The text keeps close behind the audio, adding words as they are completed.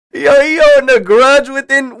Yo, he on the grudge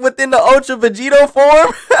within the Ultra Vegito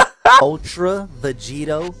form. Ultra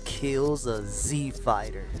Vegito kills a Z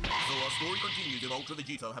fighter. So our story continues with Ultra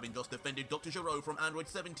Vegito having just defended Dr. Gero from Android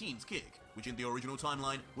 17's kick, which in the original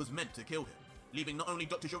timeline was meant to kill him, leaving not only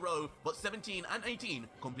Dr. Gero, but 17 and 18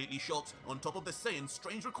 completely shocked, on top of the Saiyan's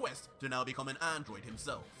strange request to now become an android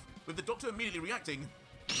himself. With the Doctor immediately reacting,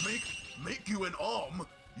 Make you an arm?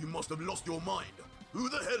 You must have lost your mind. Who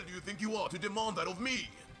the hell do you think you are to demand that of me?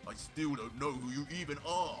 I still don't know who you even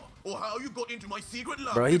are, or how you got into my secret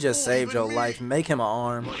lab. Bro, he just saved your life. Make him an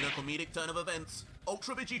arm. But in a comedic turn of events,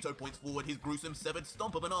 Ultra Vegito points forward his gruesome severed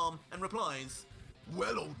stump of an arm and replies,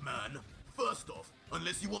 well, old man, first off,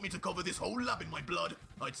 unless you want me to cover this whole lab in my blood,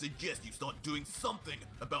 I'd suggest you start doing something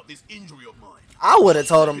about this injury of mine. I would have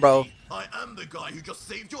told him, bro. I am the guy who just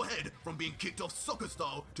saved your head from being kicked off soccer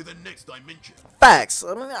style to the next dimension. Facts.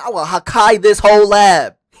 I mean, I will Hakai this whole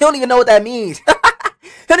lab. He don't even know what that means. He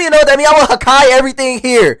don't even know what that means. I will Hakai everything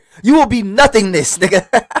here. You will be nothingness, nigga.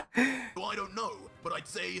 I don't know, but I'd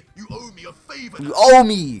say you owe me a favor. You owe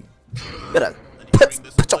me. You better put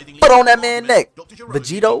your foot on that man's neck.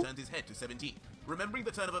 Vegito. Turns his head to 17, remembering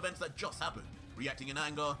the turn of events that just happened, reacting in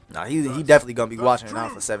anger. Nah, he definitely gonna be watching it now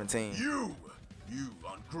for 17. You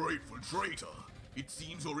ungrateful traitor. It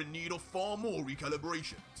seems you're in need of far more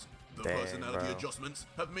recalibrations. The personality adjustments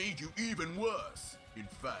have made you even worse. In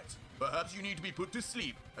fact, perhaps you need to be put to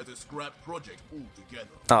sleep as a scrap project altogether.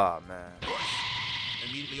 Oh man.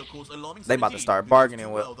 Immediately, of course, alarming They about to start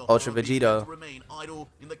bargaining with Ultra Vegito. Remain idle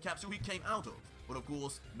in the capsule he came out of, but of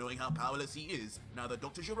course, knowing how powerless he is, now that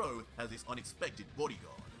Dr. Gero has this unexpected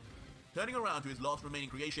bodyguard. Turning around to his last remaining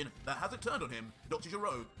creation that hasn't turned on him, Dr.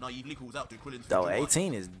 Gero naively calls out to Krillin's Though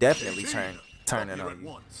 18 is definitely turning on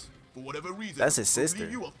you. For whatever reason, that's his sister.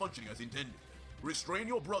 You are functioning as intended. Restrain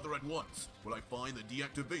your brother at once while I find the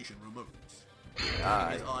deactivation remotes.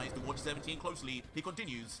 Turning his eyes to watch 17 closely, he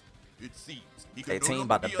continues. It seems he can 18 no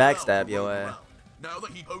about to be allowed backstab to your roam ass. around, now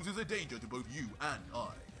that he poses a danger to both you and I.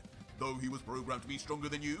 Though he was programmed to be stronger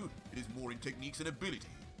than you, it is more in techniques and ability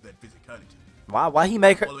than physicality. Why he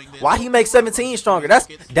make her? Why he make 17 stronger? That's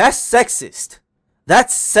sexist.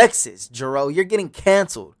 That's sexist, Gero. You're getting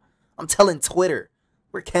canceled. I'm telling Twitter,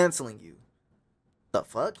 we're canceling you. The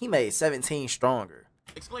fuck? He made 17 stronger.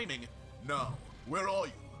 Exclaiming, now, where are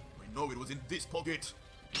you? I know it was in this pocket.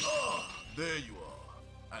 Ah, there you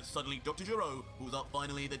are. As suddenly Dr. Gero pulls out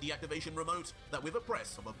finally the deactivation remote that with a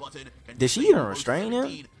press of a button can Did she even restrain him?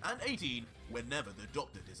 17 and 18 whenever the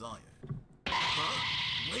doctor desired.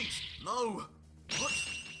 Huh? Wait, no. What?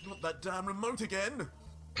 Not that damn remote again.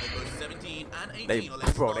 Both 17 and 18 are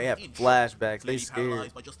left they have in shock, flashbacks. They clearly scared.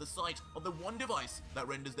 paralyzed by just the sight of the one device that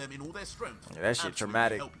renders them in all their strength. Yeah, that shit absolutely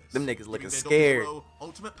traumatic. helpless, Them niggas looking giving their scared. Dr. Gero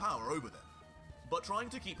ultimate power over them. But trying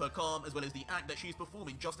to keep her calm as well as the act that she's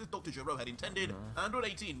performing just as Dr. Gero had intended, Android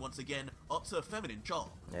 18 once again ups her feminine charm,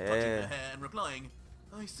 touching her hair and replying,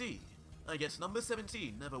 I see. I guess number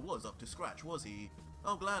 17 never was up to scratch, was he?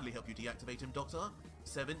 I'll gladly help you deactivate him, Doctor.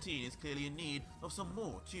 17 is clearly in need of some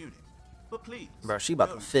more tuning. But please. Bro, she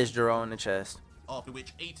about to fist Gero in the chest. After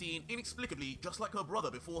which 18, inexplicably, just like her brother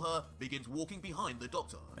before her, begins walking behind the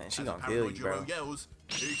Doctor. Man, she gonna kill you, bro. Yells,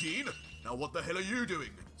 18? Now what the hell are you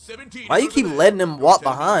doing? 17. Why you keep letting him walk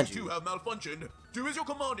behind you? You have malfunctioned. Do as you're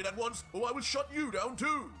commanded at once, or I will shut you down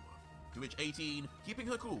too. To which 18, keeping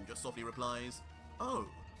her cool, just softly replies, oh,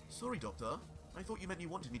 sorry, Doctor. I thought you meant you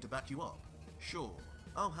wanted me to back you up. Sure,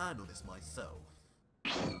 I'll handle this myself.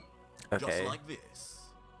 Okay. Just like this.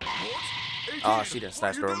 What? 18, oh, she just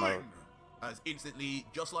snatched the remote. As instantly,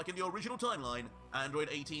 just like in the original timeline, Android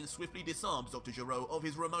 18 swiftly disarms Dr. Gero of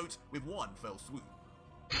his remote with one fell swoop.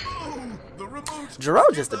 Oh, the remote! Gero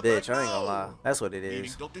just a bitch, I ain't gonna lie. That's what it is.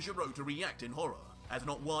 Leaving Dr. Gero to react in horror, as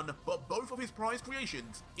not one, but both of his prized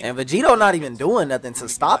creations. And Vegito not even doing nothing to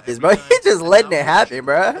stop this, bro. He's just letting it happen,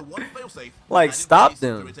 bro. Like, stop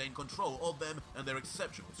them.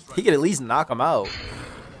 He could at least knock him out.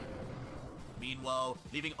 Meanwhile,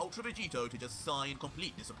 leaving Ultra Vegito to just sigh in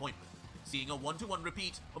complete disappointment, seeing a one-to-one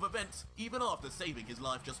repeat of events even after saving his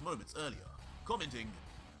life just moments earlier, commenting,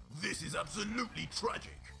 this is absolutely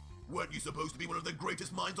tragic. Weren't you supposed to be one of the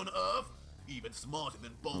greatest minds on Earth? Even smarter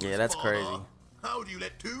than Bond's Yeah, that's father. crazy. How do you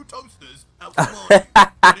let two toasters outsmart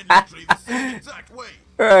you in literally the same exact way?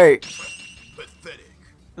 Right. Pathetic.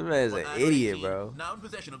 This man's an idiot, bro. Now in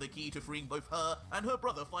possession of the key to freeing both her and her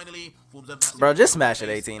brother, finally forms a massive... Bro, just smash at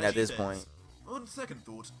 18 at this point. On second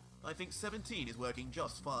thought, I think 17 is working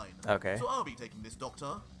just fine. Okay. So I'll be taking this,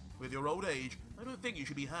 Doctor. With your old age, I don't think you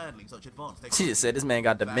should be handling such advanced technology. She just said this man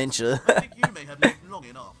got dementia. I think you may have lived long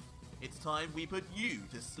enough. It's time we put you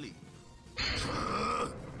to sleep.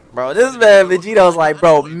 Bro, this man Vegito's like,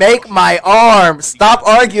 bro, make my arm. Stop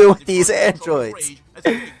arguing with these androids.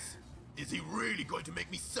 Is he really going to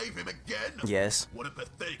make me save him again? Yes. What a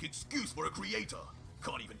pathetic excuse for a creator.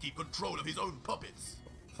 Can't even keep control of his own puppets.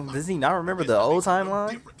 Does he not remember the old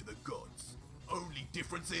timeline? Different to the gods. Only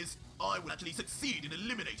difference is I will actually succeed in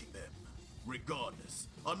eliminating them. Regardless,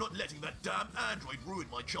 I'm not letting that damn android ruin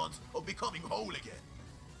my chance of becoming whole again.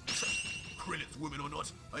 Krillin's woman or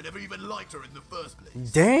not, I never even liked her in the first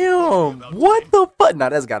place. Damn, what the fuck? Nah,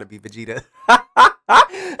 that's gotta be Vegeta.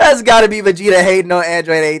 That's gotta be Vegeta hating on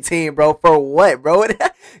Android 18, bro. For what, bro? Oh,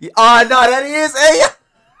 no, that is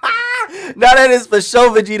no, that is for sure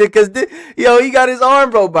Vegeta, cause yo, he got his arm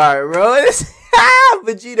broke by it, bro.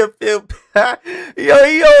 Vegeta feel yo,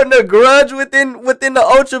 he holding a grudge within the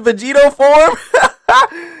Ultra Vegito form.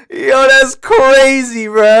 Yo, that's crazy,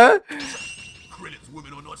 bro. Krillin's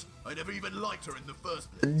woman or not, I never even liked her in the first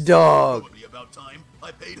place. Dog. Probably about time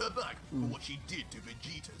I paid her back for what she did to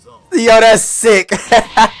Vegeta's arm. Yo, that's sick.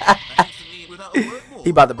 He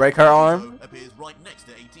about to break her arm. Right next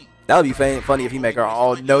to 18. That would be funny if he make her.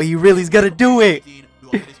 Oh no, he really's gonna do it.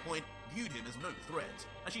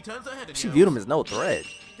 She viewed him as no threat.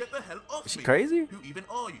 Get the hell off Is she me. crazy? Who even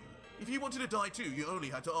are you? If you wanted to die too, you only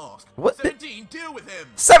had to ask. What? 17, deal with him.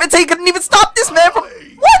 17 couldn't even stop this man from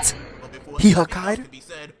what? He Hokkaido? Be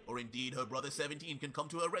said, or indeed her brother 17 can come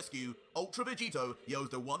to her rescue. Ultra Vegito yells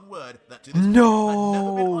the one word that to this point had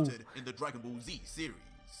never been uttered in the Dragon Ball Z series.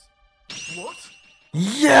 What?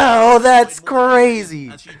 Yo, that's crazy.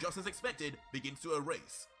 And she, just as expected, begins to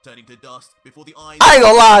erase, turning to dust before the eyes. I ain't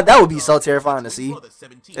gonna lie, that would be so terrifying to see,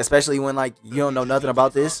 especially when like you don't know nothing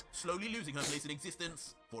about this. Slowly losing her place in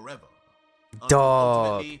existence forever.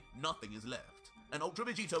 Dog. Nothing is left. And Ultra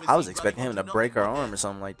Vegito is I was expecting him to break her arm or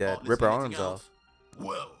something like that, rip her arms off.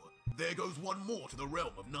 Well, there goes one more to the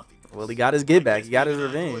realm of nothing. Well, he got his get back. He got his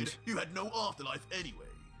revenge. You had no afterlife anyway.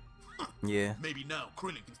 Yeah. Maybe now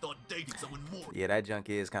Krillin can start dating someone more. Yeah, that junk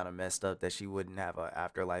is kind of messed up that she wouldn't have an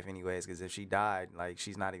afterlife anyways, because if she died, like,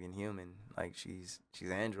 she's not even human. Like, she's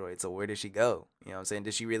android. So where did she go? You know what I'm saying?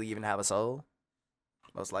 Did she really even have a soul?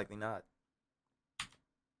 Most likely not.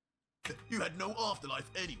 You had no afterlife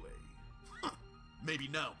anyway. Maybe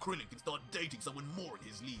now Krillin can start dating someone more in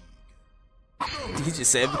his league. He just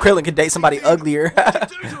said Krillin could date somebody uglier. What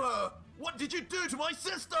did you do to her? What did you do to my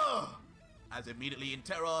sister? As immediately in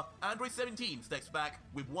terror, Android 17 steps back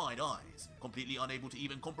with wide eyes, completely unable to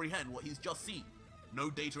even comprehend what he's just seen. No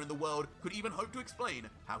data in the world could even hope to explain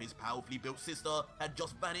how his powerfully built sister had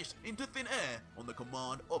just vanished into thin air on the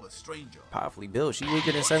command of a stranger. Powerfully built? She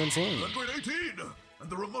weaker than 17. Android 18! And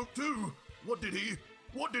the remote too! What did he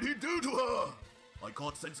do to her? I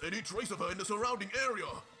can't sense any trace of her in the surrounding area.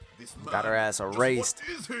 This man, got her ass erased.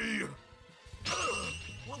 What is he?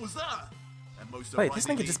 What was that? Wait, this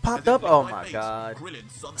nigga just popped up? Oh my god.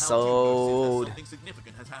 Sold.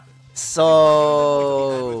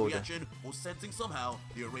 Sold. Or sensing somehow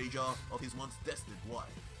the erasure of his once destined wife.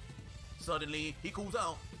 Suddenly, he calls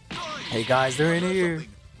out, "Hey guys, they're in here."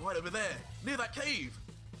 Right over there, near that cave.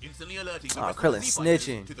 Instantly alerting Krillin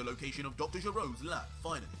snitching. to the location of Dr. Giro's lab,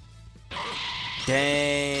 finally.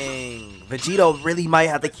 Dang. Vegito really might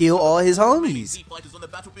have to kill all his homies. Fighters on the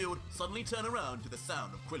battlefield suddenly turn around to the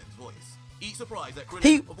sound of Krillin's voice. Each surprised that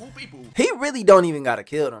Krillin, of all people, he really don't even gotta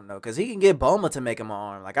kill them though, because he can get Bulma to make him an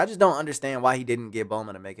arm. Like, I just don't understand why he didn't get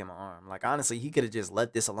Bulma to make him an arm. Like, honestly, he could have just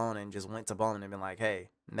let this alone and just went to Bulma and been like, "Hey,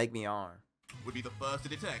 make me an arm." Would be the first to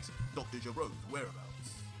detect Dr. Giro's whereabouts.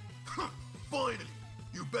 Finally!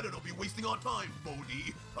 You better not be wasting our time,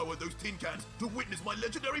 Baldy. I want those tin cans to witness my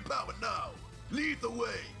legendary power now. Lead the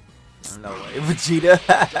way. No way, Vegeta.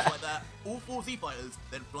 Just like that, all 4 Z-Fighters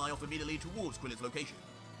then fly off immediately towards Krillin's location,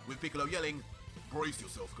 with Piccolo yelling, "Brace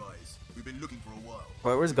yourself, guys. We've been looking for a while."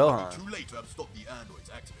 Wait, where's Gohan? Too late to have stopped the androids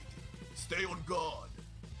activating. Stay on guard.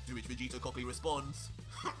 To which Vegito cockily responds,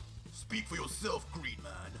 "Speak for yourself, Green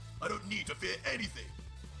Man. I don't need to fear anything."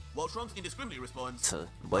 While Trunks indiscriminately responds,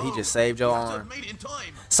 "But he just saved your arm." Made it in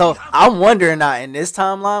time. So I'm wondering now, in this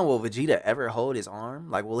timeline, will Vegeta ever hold his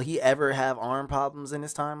arm? Like, will he ever have arm problems in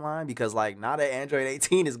this timeline? Because like, now that Android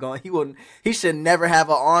 18 is gone, he should never have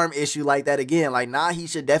an arm issue like that again. Like, now he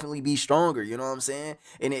should definitely be stronger. You know what I'm saying?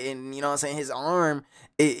 And you know what I'm saying, his arm,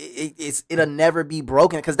 it'll never be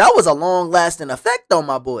broken, because that was a long lasting effect on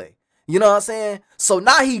my boy. You know what I'm saying? So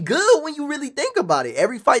now he good when you really think about it.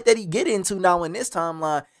 Every fight that he get into now in this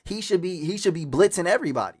timeline, he should be blitzing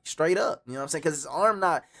everybody straight up. You know what I'm saying? Because his arm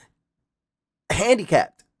not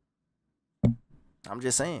handicapped. I'm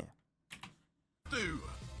just saying.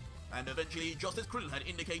 And eventually, just as Krillin had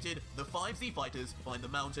indicated, the 5 Z-Fighters find the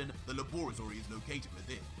mountain the laboratory is located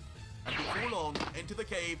within. and before long enter the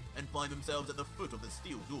cave and find themselves at the foot of the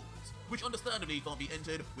steel doors, which understandably can't be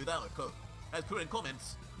entered without a code. As Curran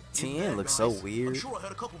comments, TN looks so weird. I'm sure I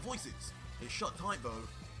heard a couple voices. It's shut tight though.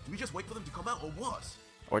 Do we just wait for them to come out or what?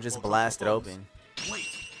 Or just blast it open. Wait,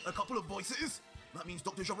 a couple of voices? That means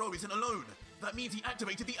Dr. Gero isn't alone. That means he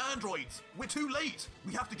activated the androids. We're too late.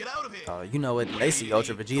 We have to get out of here. You know what? They see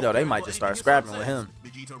Ultra Vegito, they might just start scrapping with him.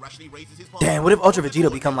 Vegito rashly raises his Damn, what if Ultra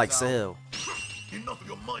Vegito become like Cell Enough of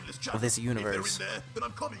your mindless chat. of this universe? If they're in there, then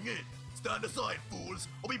I'm coming in. Stand aside, fools,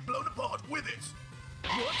 or be blown apart with it.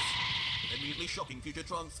 What? Immediately shocking future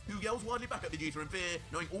Trunks, who yells wildly back at Vegeta in fear,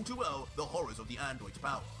 knowing all too well the horrors of the android's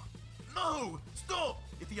power. No! Stop!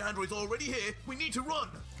 If the android's already here, we need to run.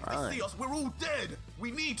 If they see us, we're all dead.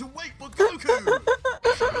 We need to wait for Goku.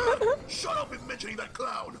 Shut up in mentioning that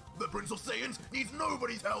clown. The Prince of Saiyans needs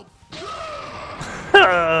nobody's help.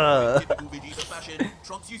 In typical Vegeta fashion,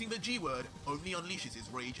 Trunks using the G word only unleashes his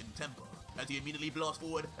rage and temper, as he immediately blasts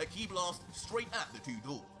forward a key blast straight at the two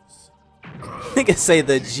doors. Nigga say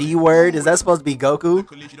the G word. Is that supposed to be Goku?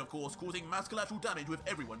 Collision, of course, causing mass collateral damage with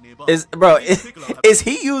everyone nearby. Is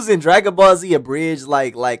he using Dragon Ball Z abridged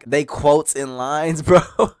like they quotes in lines, bro?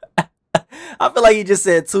 I feel like he just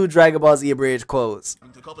said 2 Dragon Ball Z abridged quotes.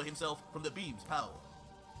 To cover himself from the beam's power.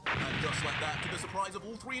 And just like that, to the surprise of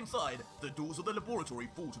all three inside, the doors of the laboratory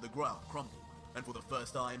fall to the ground, crumble. And for the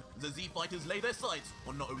first time, the Z fighters lay their sights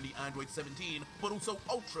on not only Android 17, but also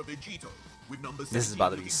Ultra Vegito. With number 17 this is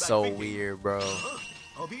about to be so weird, bro.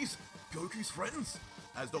 Are these Goku's friends?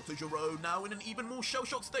 As Dr. Gero, now in an even more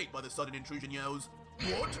shell-shocked state by the sudden intrusion, yells,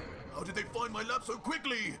 "What? How did they find my lab so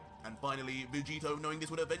quickly?" And finally, Vegito, knowing this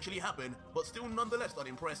would eventually happen, but still nonetheless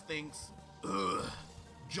unimpressed, thinks, "Ugh,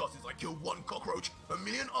 just as I kill one cockroach, a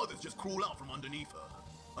million others just crawl out from underneath her.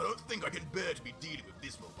 I don't think I can bear to be dealing with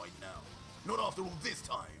this one right now. Not after all this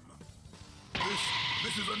time.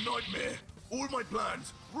 This is a nightmare. All my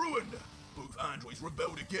plans ruined. Both androids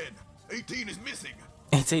rebelled again. 18 is missing.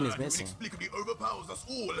 18 is missing. Inexplicably overpowers us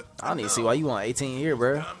all. I don't need to see why you want 18 here,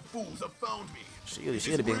 bro. Damn fools have found me. She would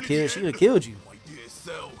have been killed. She would have killed you. My dear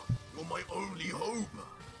Cell, you're my only hope.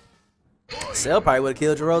 Cell probably would have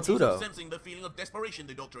killed Gero too, though. Sensing the feeling of desperation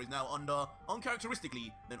the Doctor is now under,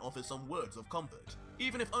 uncharacteristically, then offers some words of comfort,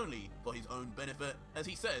 even if only for his own benefit, as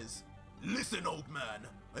he says, "Listen, old man,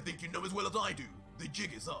 I think you know as well as I do, the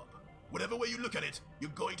jig is up. Whatever way you look at it,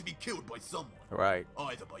 you're going to be killed by someone. Right.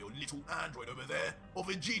 Either by your little android over there, or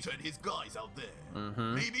Vegeta and his guys out there.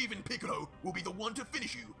 Maybe even Piccolo will be the one to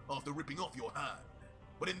finish you after ripping off your hand.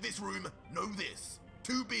 But in this room, know this.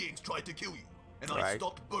 2 beings tried to kill you, and I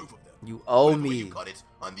stopped both of them. You owe Whatever way me. you cut it,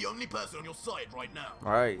 I'm the only person on your side right now.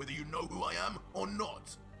 Right. Whether you know who I am or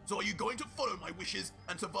not. So are you going to follow my wishes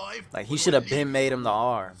and survive? Like, he should have been made him the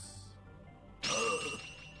R.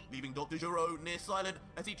 Leaving Dr. Gero near silent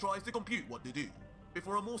as he tries to compute what to do.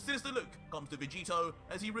 Before a more sinister look comes to Vegito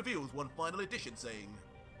as he reveals one final addition saying,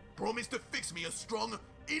 "Promise to fix me a strong,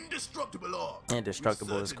 indestructible arm.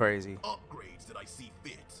 Indestructible is crazy. Upgrades that I see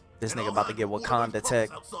fit. This And nigga I'll about to get handle all of Wakanda those tech.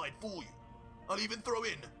 problems outside for you. I'll even throw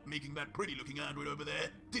in making that pretty looking android over there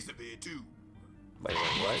disappear too. Wait,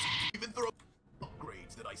 what? Even throw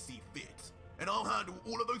upgrades that I see fit. And I'll handle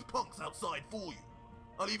all of those punks outside for you.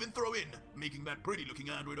 I'll even throw in making that pretty looking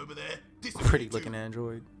android over there disappear Pretty looking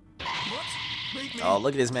android. What? Make me Oh,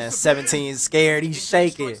 look at this man. disappear? 17 scared. He's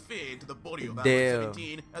shaking. Strikes fear into the body of Damn. Android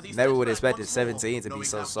 17 as he Never steps would back expect once 17 more, to be knowing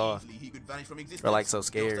so how soft. easily he could vanish from existence, Or like so just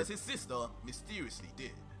scared. as his sister mysteriously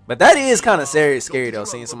did. But that is kind of scary though, Dr.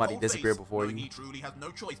 seeing Gero, somebody with disappear bold face, before knowing you. He truly has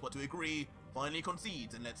no choice but to agree, finally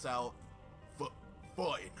concedes and lets out,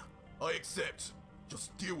 "Fine, I accept.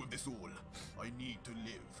 Just deal with this all. I need to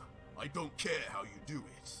live. I don't care how you do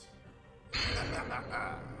it."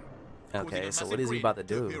 Okay, so what is he about to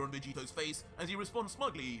do? Appear on Vegito's face as he responds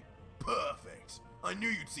smugly, "Perfect. I knew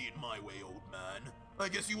you'd see it my way, old man. I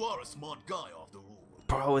guess you are a smart guy after all."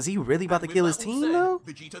 Bro, is he really about to With kill that his all team said, though?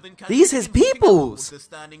 Vegito then These his casually begins walking peoples. towards the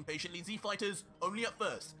standing patiently Z fighters, only at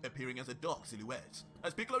first appearing as a dark silhouette.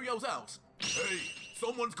 As Piccolo yells out, "Hey,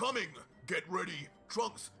 someone's coming! Get ready!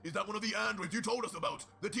 Trunks, is that one of the androids you told us about?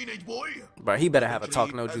 The teenage boy?" Bro, he better have a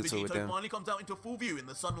talk no Eventually, as jutsu with Vegito them. finally comes out into full view in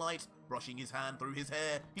the sunlight, brushing his hand through his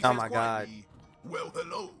hair. He Oh says my God. quietly, "Well,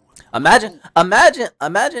 hello."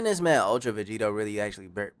 Imagine this man Ultra Vegito really actually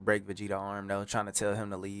break Vegito arm though, trying to tell him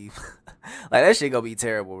to leave. Like that shit gonna be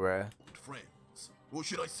terrible, bro. Friends. Or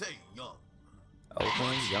should I say, young? Old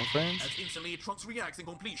friends, young friends. As instantly Trunks reacts in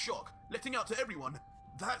complete shock, letting out to everyone,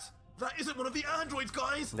 That isn't one of the androids,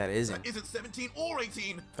 guys! That isn't. That isn't 17 or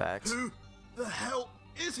 18! Facts. Who the hell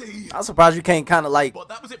is he? I'm surprised you can't kind of like But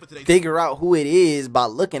that was it for today's figure out who it is by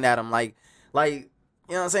looking at him. Like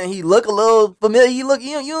You know what I'm saying? He look a little familiar. You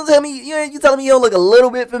don't tell me you telling me he don't look a little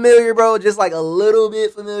bit familiar, bro? Just like a little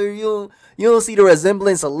bit familiar. You don't see the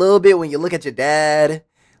resemblance a little bit when you look at your dad,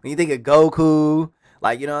 when you think of Goku.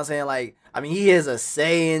 Like, you know what I'm saying? Like, I mean, he is a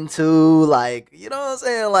Saiyan too. Like, you know what I'm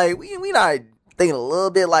saying? Like, we not thinking a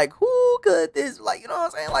little bit like, who could this? Like, you know what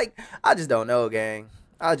I'm saying? Like, I just don't know, gang.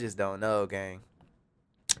 I just don't know, gang.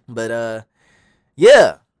 But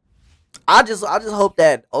yeah. I just hope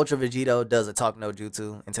that Ultra Vegito does a talk no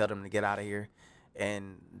jutsu and tell them to get out of here.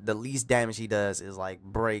 And the least damage he does is like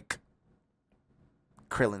break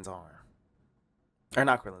Krillin's arm. Or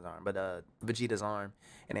not Krillin's arm, but Vegeta's arm.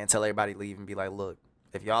 And then tell everybody to leave and be like, look,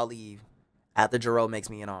 if y'all leave after Jiro makes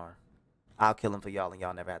me an arm, I'll kill him for y'all and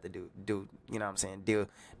y'all never have to do you know what I'm saying,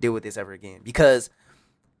 deal with this ever again. Because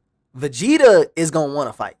Vegeta is gonna want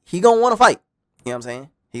to fight. He gonna want to fight. You know what I'm saying?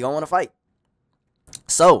 He gonna want to fight.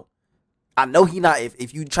 So I know he not,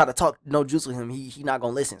 if you try to talk no jutsu with him, he not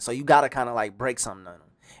gonna listen. So you gotta kind of like break something on him,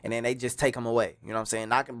 and then they just take him away. You know what I'm saying?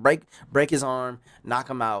 Knock him, break his arm, knock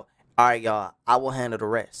him out. All right, y'all, I will handle the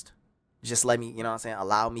rest. Just let me, you know what I'm saying?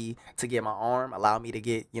 Allow me to get my arm. Allow me to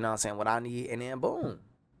get, you know what I'm saying, what I need, and then boom.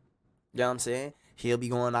 You know what I'm saying? He'll be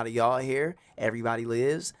going out of y'all here. Everybody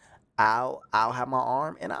lives. I'll have my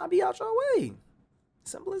arm, and I'll be out your way.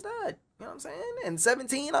 Simple as that. You know what I'm saying? And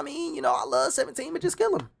 17, I mean, you know, I love 17, but just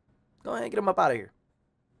kill him. Go ahead and get him up out of here.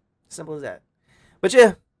 Simple as that. But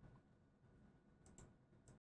yeah,